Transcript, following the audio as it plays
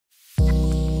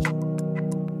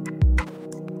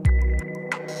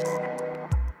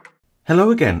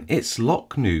Hello again, it's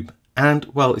Lock Noob, and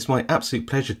well, it's my absolute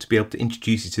pleasure to be able to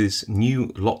introduce you to this new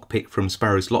lockpick from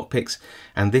Sparrows Lockpicks,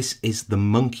 and this is the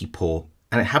Monkey Paw,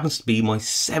 and it happens to be my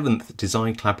 7th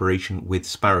design collaboration with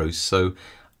Sparrows. So,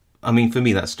 I mean, for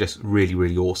me, that's just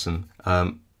really awesome.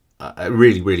 It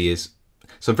really is.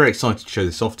 So I'm very excited to show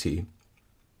this off to you.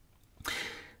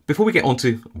 Before we get on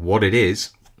to what it is,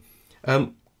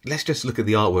 let's just look at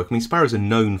the artwork. I mean, Sparrows are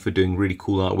known for doing really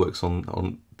cool artworks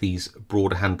on these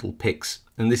broader handle picks,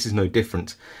 and this is no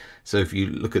different. So if you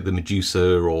look at the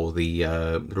Medusa or the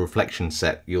reflection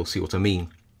set, you'll see what I mean.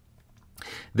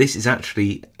 This is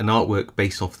actually an artwork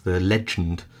based off the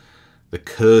legend, the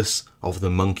curse of the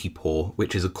Monkey Paw,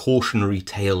 which is a cautionary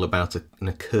tale about an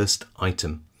accursed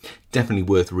item. Definitely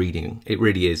worth reading. It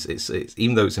really is. It's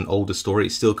even though it's an older story,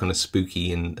 it's still kind of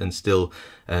spooky and still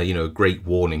you know, a great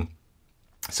warning.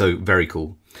 So very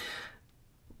cool.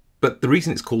 But the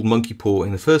reason it's called Monkey Paw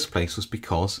in the first place was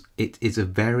because it is a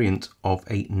variant of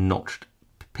a notched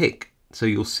pick. So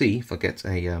you'll see, if I get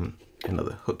a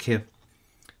another hook here,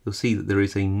 you'll see that there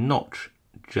is a notch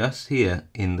just here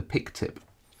in the pick tip.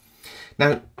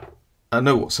 Now, I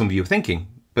know what some of you are thinking,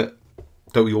 but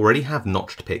don't we already have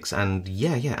notched picks? And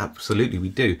yeah, absolutely we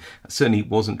do. I certainly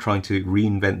wasn't trying to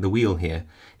reinvent the wheel here.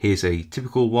 Here's a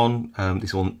typical one.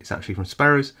 This one is actually from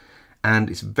Sparrows,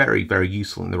 and it's very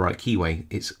useful in the right keyway.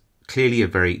 It's clearly a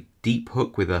very deep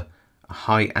hook with a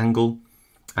high angle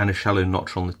and a shallow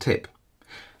notch on the tip.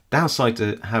 Downside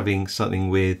to having something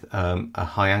with a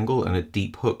high angle and a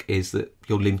deep hook is that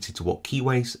you're limited to what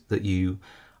keyways that you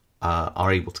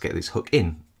are able to get this hook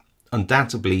in.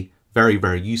 Undoubtedly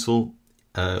very useful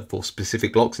for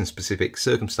specific locks in specific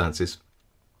circumstances,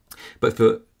 but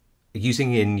for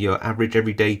using in your average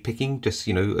everyday picking, just,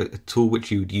 you know, a tool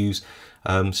which you would use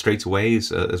straight away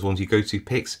as one of your go-to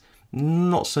picks,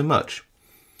 not so much.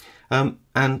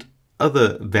 And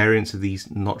other variants of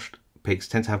these notched picks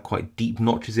tend to have quite deep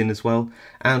notches in as well,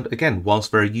 and again,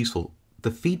 whilst very useful,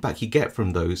 the feedback you get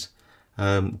from those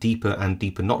deeper and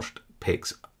deeper notched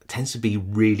picks tends to be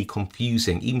really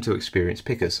confusing, even to experienced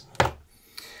pickers.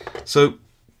 So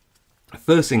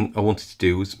first thing I wanted to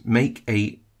do was make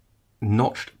a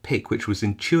notched pick which was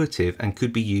intuitive and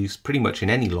could be used pretty much in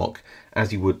any lock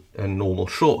as you would a normal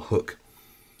short hook,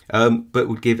 but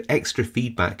would give extra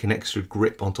feedback and extra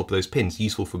grip on top of those pins,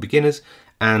 useful for beginners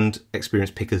and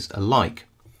experienced pickers alike.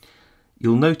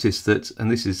 You'll notice that, and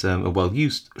this is a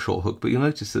well-used short hook, but you'll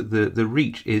notice that the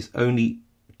reach is only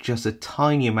just a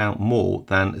tiny amount more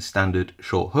than a standard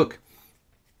short hook.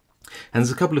 And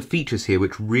there's a couple of features here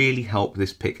which really help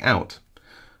this pick out.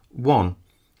 One,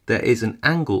 there is an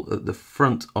angle at the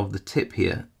front of the tip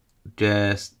here,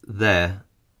 just there.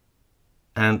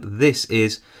 And this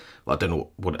is, well, I don't know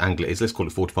what angle it is, let's call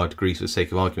it 45 degrees for the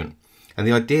sake of argument. And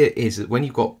the idea is that when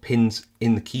you've got pins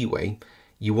in the keyway,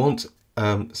 you want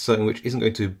something which isn't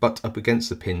going to butt up against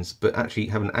the pins, but actually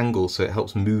have an angle so it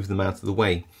helps move them out of the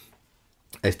way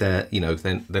if they're, you know, if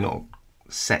they're not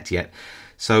set yet.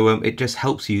 So it just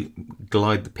helps you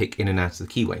glide the pick in and out of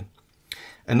the keyway.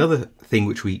 Another thing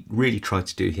which we really tried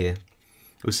to do here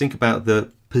was think about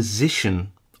the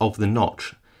position of the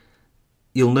notch.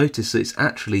 You'll notice that it's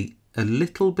actually a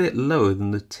little bit lower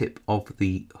than the tip of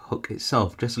the hook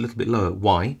itself, just a little bit lower.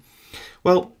 Why?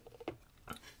 Well,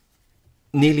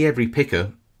 nearly every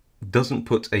picker doesn't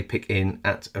put a pick in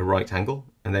at a right angle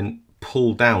and then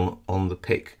pull down on the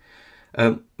pick.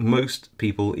 Most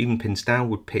people, even pins down,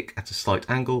 would pick at a slight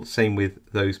angle. Same with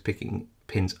those picking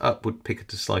pins up would pick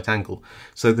at a slight angle.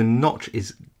 So the notch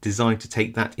is designed to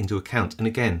take that into account, and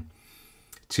again,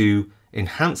 to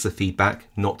enhance the feedback,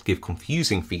 not give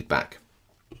confusing feedback.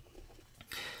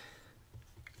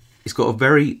 It's got a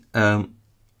very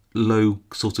low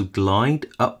sort of glide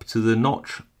up to the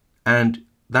notch, and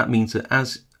that means that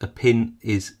as a pin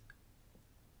is,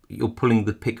 you're pulling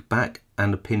the pick back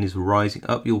and the pin is rising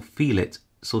up, you'll feel it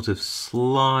sort of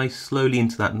slide slowly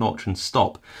into that notch and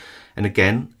stop. And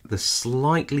again, the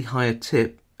slightly higher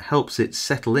tip helps it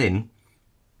settle in,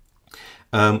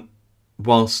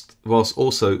 whilst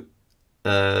also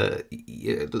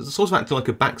sort of acting like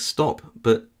a backstop,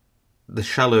 but the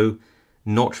shallow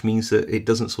notch means that it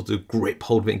doesn't sort of grip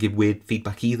hold of it and give weird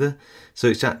feedback either. So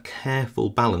it's that careful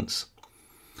balance.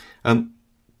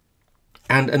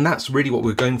 And that's really what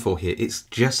we're going for here. It's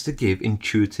just to give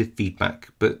intuitive feedback,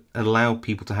 but allow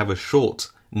people to have a short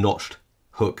notched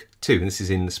hook too. And this is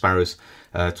in the Sparrows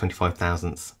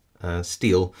 25,000th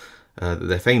steel that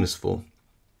they're famous for.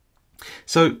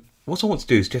 So what I want to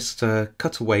do is just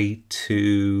cut away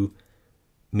to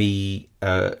me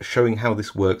showing how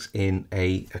this works in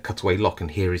a cutaway lock.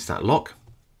 And here is that lock.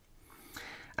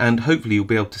 And hopefully you'll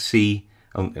be able to see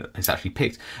it's actually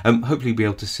picked. Hopefully you'll be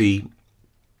able to see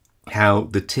how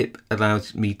the tip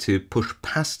allows me to push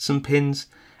past some pins,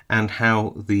 and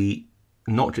how the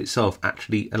notch itself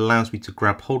actually allows me to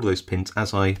grab hold of those pins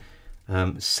as I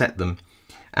set them.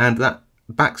 And that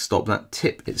backstop, that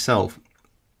tip itself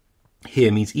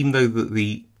here, means even though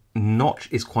the notch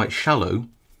is quite shallow,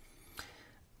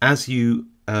 as you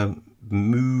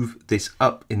move this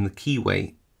up in the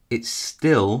keyway, it's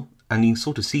still, and you can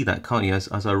sort of see that, can't you,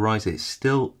 as I rise it,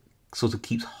 still sort of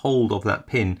keeps hold of that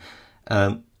pin,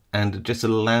 and it just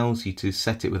allows you to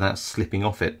set it without slipping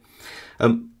off it.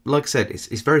 Like I said,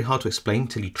 it's very hard to explain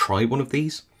until you try one of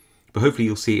these, but hopefully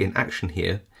you'll see it in action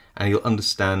here, and you'll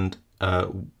understand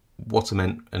what I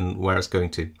meant and where it's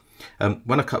going to.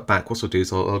 When I cut back, what I'll do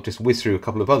is I'll just whiz through a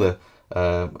couple of other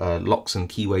locks and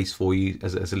keyways for you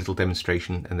as a little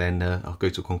demonstration, and then I'll go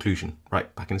to a conclusion.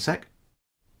 Right, back in a sec.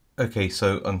 Okay,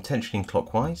 so I'm tensioning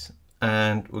clockwise,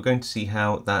 and we're going to see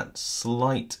how that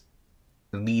slight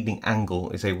leading angle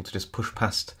is able to just push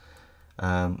past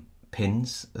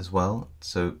pins as well,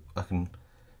 so I can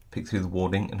pick through the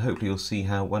warding, and hopefully you'll see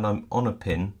how when I'm on a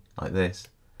pin like this,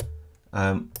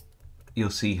 you'll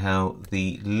see how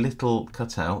the little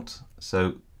cutout,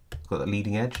 so got that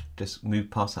leading edge, just move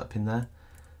past that pin there.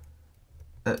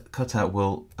 That cutout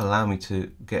will allow me to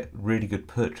get really good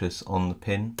purchase on the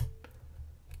pin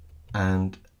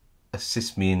and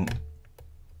assist me in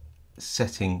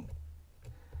setting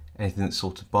anything that's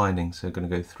sort of binding. So I'm going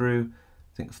to go through,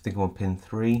 think I'm on pin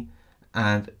 3,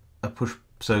 and I push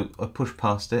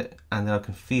past it, and then I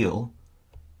can feel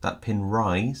that pin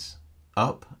rise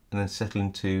up and then settle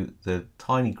into the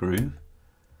tiny groove,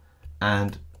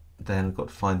 and then I've got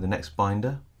to find the next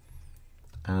binder,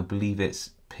 and I believe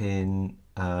it's pin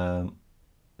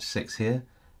 6 here.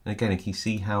 And again, you can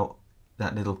see how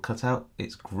that little cutout,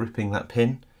 it's gripping that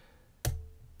pin.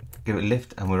 Give it a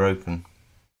lift and we're open.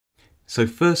 So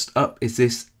first up is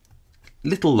this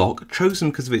little lock,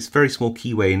 chosen because of its very small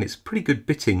keyway and it's pretty good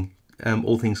bitting,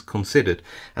 all things considered.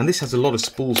 And this has a lot of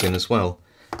spools in as well.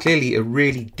 Clearly a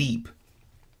really deep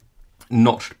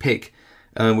notched pick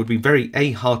would be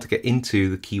very hard to get into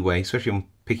the keyway, especially on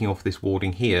picking off this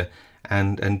warding here,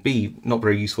 and B, not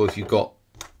very useful if you've got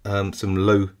some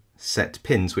low set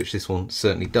pins, which this one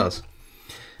certainly does.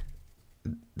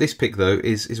 This pick though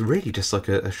is really just like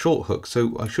a short hook,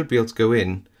 so I should be able to go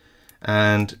in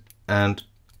and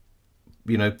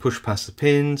you know, push past the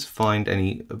pins, find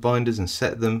any binders and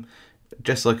set them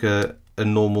just like a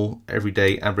normal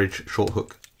everyday average short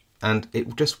hook, and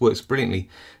it just works brilliantly.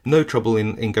 No trouble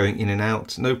in going in and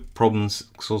out, no problems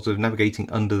sort of navigating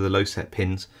under the low set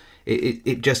pins.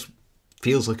 It just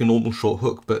feels like a normal short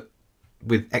hook but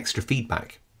with extra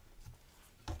feedback.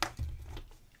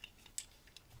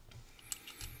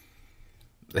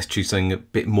 Let's choose something a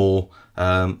bit more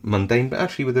mundane, but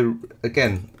actually with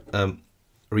a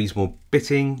reasonable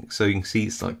bitting. So you can see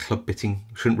it's like club bitting.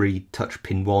 Shouldn't really touch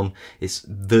pin 1. It's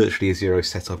virtually a 0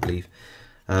 set, I believe.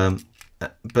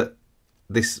 But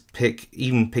this pick,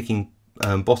 even picking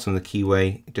bottom of the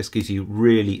keyway, it just gives you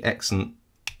really excellent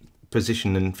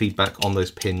position and feedback on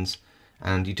those pins,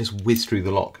 and you just whiz through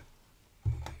the lock.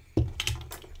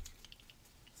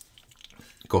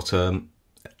 Got a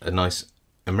nice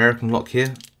American lock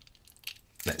here.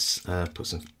 Let's put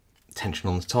some tension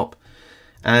on the top,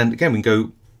 and again we can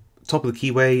go top of the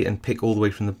keyway and pick all the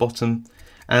way from the bottom,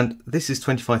 and this is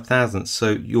 25 thousandths, so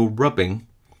you're rubbing.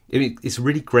 It's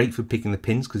really great for picking the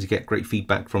pins because you get great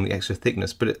feedback from the extra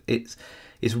thickness, but it's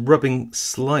rubbing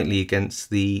slightly against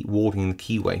the warding in the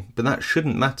keyway, but that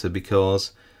shouldn't matter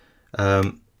because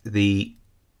the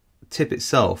tip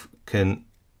itself can,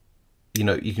 you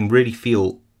know, you can really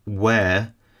feel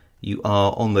where you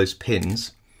are on those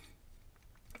pins,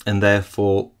 and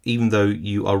therefore even though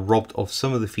you are robbed of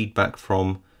some of the feedback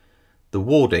from the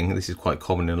warding, this is quite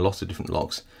common in a lot of different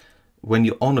locks, when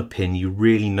you're on a pin you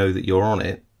really know that you're on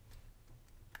it,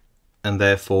 and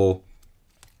therefore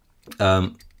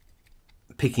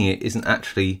picking it isn't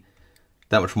actually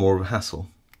that much more of a hassle.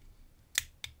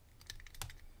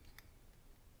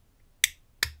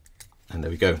 And there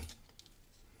we go.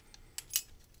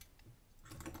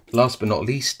 Last but not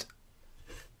least,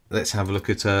 let's have a look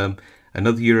at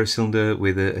another Euro cylinder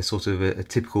with a sort of a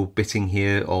typical bitting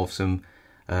here of some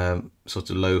sort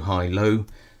of low, high, low.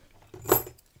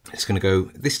 It's going to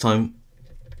go this time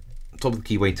top of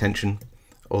the keyway tension,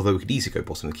 although we could easily go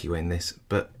bottom of the keyway in this,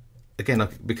 but again,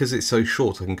 because it's so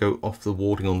short, I can go off the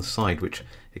warding on the side, which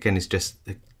again is just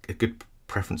a good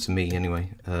preference for me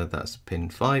anyway. That's pin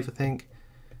 5, I think.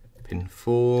 Pin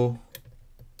 4.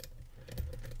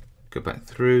 Go back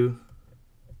through.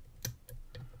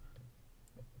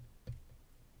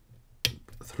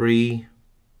 3.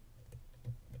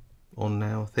 on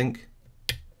now, I think.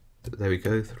 There we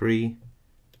go, 3,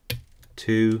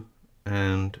 2,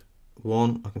 and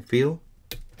 1. I can feel.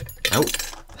 Ow!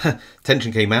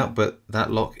 Tension came out, but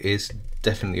that lock is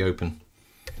definitely open.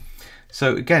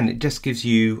 So again, it just gives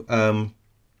you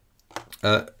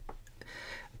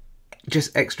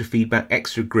just extra feedback,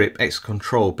 extra grip, extra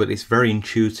control, but it's very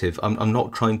intuitive. I'm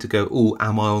not trying to go, oh,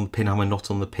 am I on the pin, am I not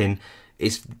on the pin?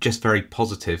 It's just very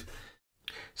positive.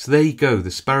 So there you go,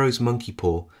 the Sparrows Monkey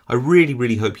Paw. I really,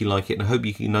 really hope you like it, and I hope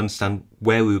you can understand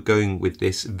where we were going with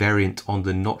this variant on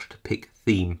the notched pick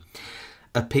theme.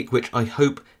 A pick which I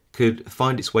hope could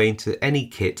find its way into any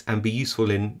kit and be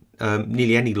useful in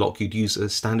nearly any lock you'd use a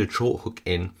standard short hook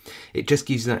in. It just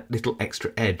gives you that little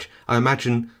extra edge. I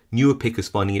imagine newer pickers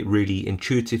finding it really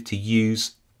intuitive to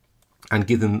use and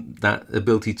give them that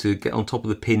ability to get on top of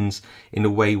the pins in a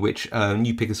way which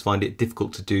new pickers find it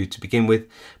difficult to do to begin with,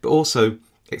 but also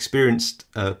experienced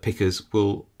pickers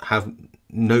will have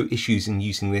no issues in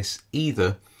using this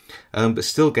either, but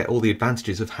still get all the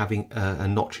advantages of having a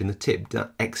notch in the tip,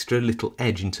 that extra little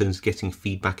edge in terms of getting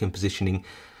feedback and positioning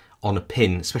on a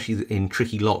pin, especially in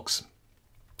tricky locks,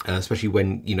 especially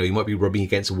when you might be rubbing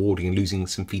against a warding and losing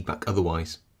some feedback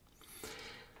otherwise.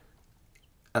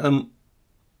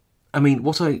 I mean,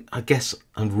 what I guess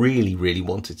I really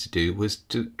wanted to do was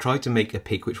to try to make a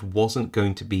pick which wasn't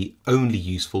going to be only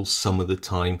useful some of the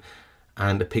time,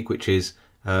 and a pick which is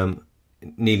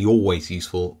nearly always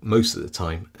useful most of the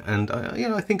time. And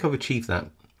I think I've achieved that.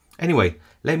 Anyway,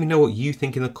 let me know what you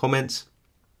think in the comments.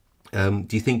 Do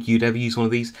you think you'd ever use one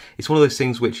of these? It's one of those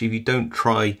things which, if you don't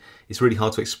try, it's really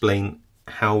hard to explain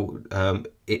how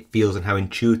it feels and how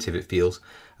intuitive it feels.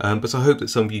 But I hope that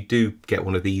some of you do get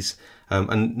one of these.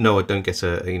 And no, I don't get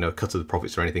a cut of the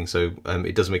profits or anything, so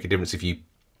it doesn't make a difference if you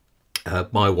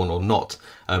buy one or not.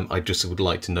 I just would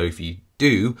like to know, if you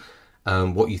do,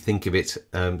 what you think of it,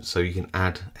 so you can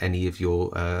add any of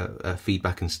your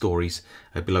feedback and stories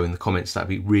below in the comments. That'd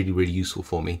be really useful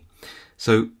for me.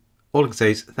 So all I can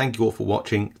say is thank you all for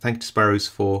watching. Thank you to Sparrows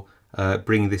for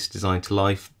bringing this design to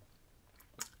life,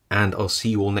 and I'll see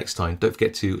you all next time. Don't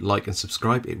forget to like and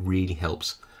subscribe, it really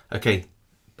helps. Okay,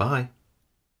 bye.